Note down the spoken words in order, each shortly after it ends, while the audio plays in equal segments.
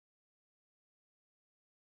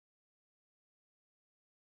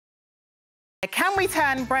Can we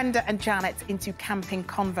turn Brenda and Janet into camping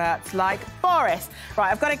converts like Boris?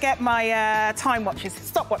 Right, I've got to get my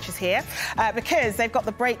stopwatches here, because they've got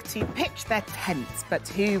the break to pitch their tents. But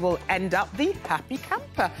who will end up the happy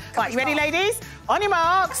camper? Right, you ready, ladies? On your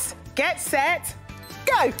marks, get set,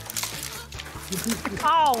 go!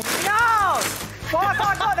 Oh, no! Why have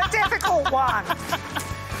I got a difficult one?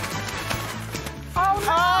 Oh,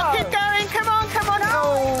 no! Oh, keep going, come on, come on. No,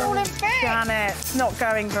 it's all in bed. Janet, it's not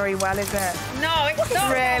going very well, is it? No, it's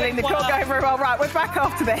not Really, it's not going very well. Right, we're back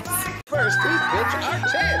after this. First, we pitch our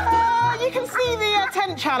tent. You can see the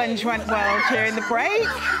tent challenge went well during the break.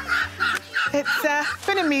 It's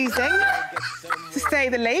been amusing, to say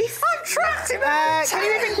the least. I'm trapped in my Can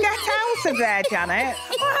you even get out of there, Janet?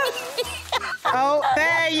 Oh,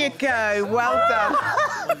 there you go. Well done.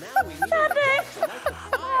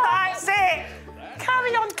 That's it.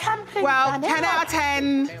 Carry on camping, Well, Janet. 10 out of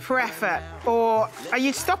 10 for effort. Or are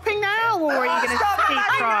you stopping now, or are you going to keep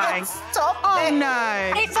trying? Stop Oh, it.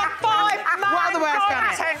 no. It's a 5-man What are the words,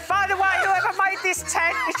 Janet? tent. By the way, whoever made this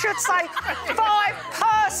tent, it should say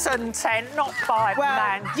 5-person tent, not 5-man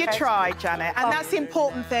Well, you tent. tried, Janet, and that's the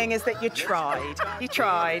important thing, is that you tried. You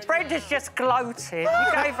tried. Brenda's just gloating.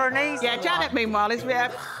 You gave her an easy Yeah, Janet, meanwhile,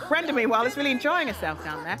 Brenda, meanwhile, is really enjoying herself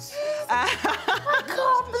down there. I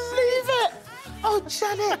can't believe it. Oh,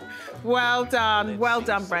 Janet. Well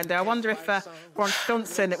done, Brenda. I wonder if Boris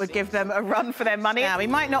Johnson would give them a run for their money. Now, we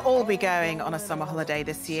might not all be going on a summer holiday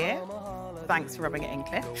this year. Thanks for rubbing it in,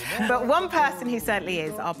 Cliff. But one person who certainly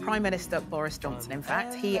is, our Prime Minister Boris Johnson, in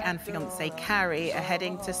fact. He and fiancée Carrie are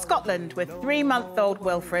heading to Scotland with 3-month-old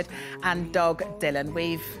Wilfred and dog Dylan.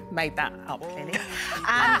 We've made that up, clearly.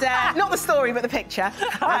 And not the story, but the picture.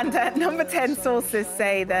 And number 10 sources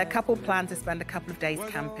say the couple plan to spend a couple of days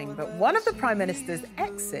camping. But one of the Prime Minister's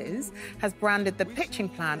exes has branded the pitching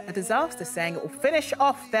plan a disaster, saying it will finish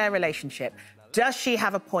off their relationship. Does she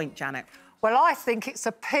have a point, Janet? Well, I think it's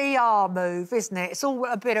a PR move, isn't it? It's all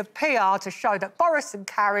a bit of PR to show that Boris and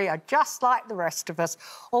Carrie are just like the rest of us,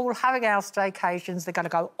 all having our staycations. They're going to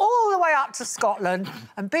go all the way up to Scotland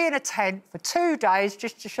and be in a tent for 2 days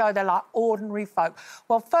just to show they're like ordinary folk.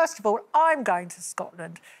 Well, first of all, I'm going to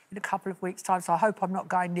Scotland in a couple of weeks' time, so I hope I'm not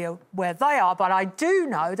going near where they are, but I do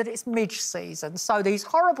know that it's midge season, so these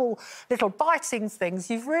horrible little biting things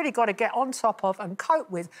you've really got to get on top of and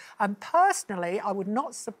cope with. And personally, I would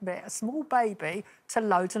not submit a small baby to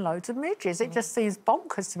loads and loads of midges. It just seems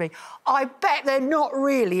bonkers to me. I bet they're not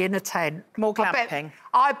really in a tent. More camping.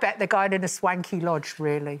 I bet they're going in a swanky lodge,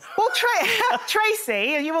 really. Well,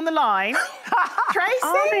 Tracy, are you on the line?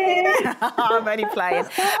 Tracy? I'm only playing.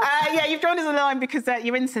 Yeah, you've joined us on the line because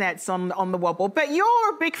your internet's on the wobble. But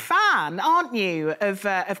you're a big fan, aren't you,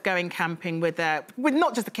 of going camping with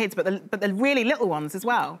not just the kids, but the really little ones as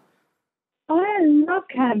well? I love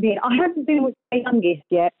camping. I haven't been with the youngest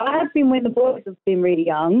yet. I have been when the boys have been really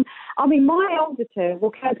young. I mean, my older two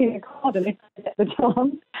will camp in the garden if they get the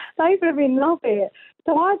chance. They would love it.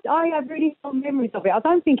 So I have really fond memories of it. I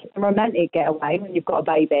don't think it's a romantic getaway when you've got a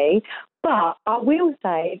baby. But I will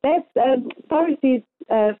say, Boris's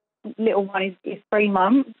little one is 3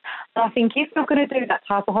 months. And I think if you're going to do that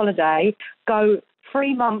type of holiday, go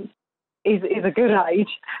 3 months is a good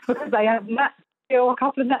age, because they have a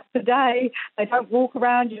couple of naps a day. They don't walk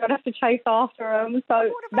around. You don't have to chase after them.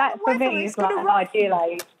 So that, for me, is like an ideal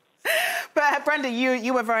age. But Brenda,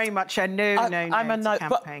 you were very much a no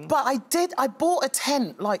camping. But I bought a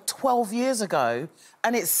tent like 12 years ago,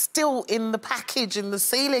 and it's still in the package, in the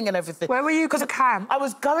ceiling and everything. Where were you going to camp? I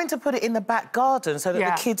was going to put it in the back garden so that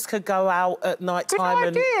the kids could go out at night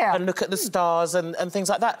time and look at the stars and things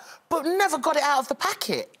like that, but never got it out of the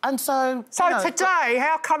packet. And so... So today,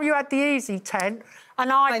 how come you had the easy tent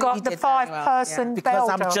and I got the 5-person Because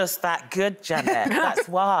belter? I'm just that good, Janet. That's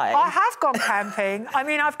why. I have gone camping. I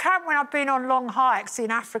mean, I've camped when I've been on long hikes in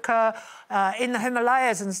Africa, in the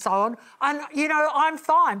Himalayas and so on. And, you know, I'm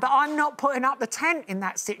fine, but I'm not putting up the tent in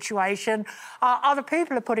that situation. Other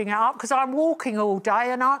people are putting it up because I'm walking all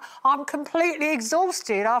day and I'm completely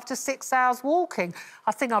exhausted after 6 hours walking.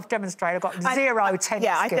 I think I've demonstrated I've got zero tent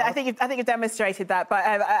skill. I think you've demonstrated that, but...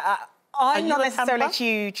 I'm not necessarily a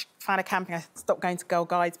huge fan of camping. I stopped going to Girl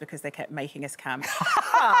Guides because they kept making us camp.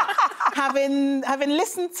 But having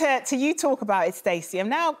listened to you talk about it, Stacey, I'm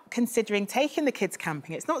now considering taking the kids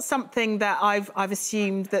camping. It's not something that I've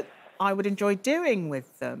assumed that I would enjoy doing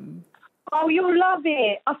with them. Oh, you'll love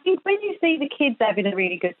it. I think when you see the kids having a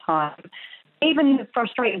really good time, even the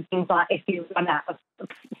frustrating things like if you run out of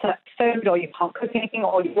food or you can't cook anything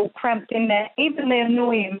or you're all cramped in there, even the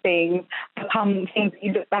annoying things become things that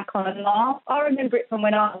you look back on and laugh. I remember it from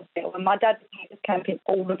when I was little, when my dad would take us camping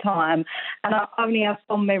all the time, and I only have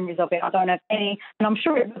fond memories of it. I don't have any, and I'm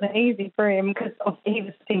sure it wasn't easy for him because he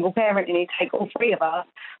was a single parent and he'd take all three of us.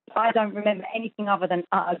 I don't remember anything other than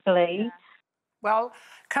utter glee. Well,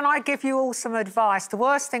 can I give you all some advice? The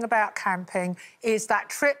worst thing about camping is that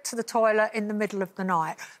trip to the toilet in the middle of the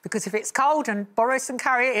night, because if it's cold, and Boris and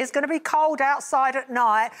Carrie, it is going to be cold outside at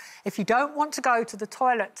night, if you don't want to go to the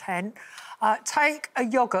toilet tent, take a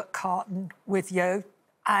yoghurt carton with you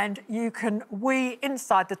and you can wee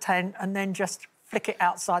inside the tent and then just flick it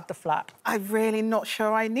outside the flat. I'm really not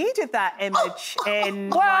sure I needed that image in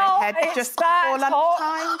my head just before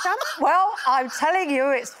lunchtime, Janet. Well, I'm telling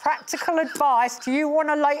you, it's practical advice. Do you want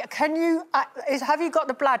to have you got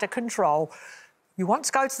the bladder control? You want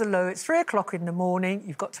to go to the loo, it's 3 o'clock in the morning,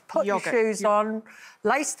 you've got to put your shoes on,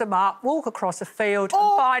 lace them up, walk across a field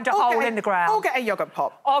and find a hole in the ground. Or get a yoghurt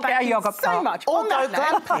pop. Or get a yoghurt pop. So much. Or go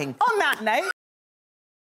glamping. On that note,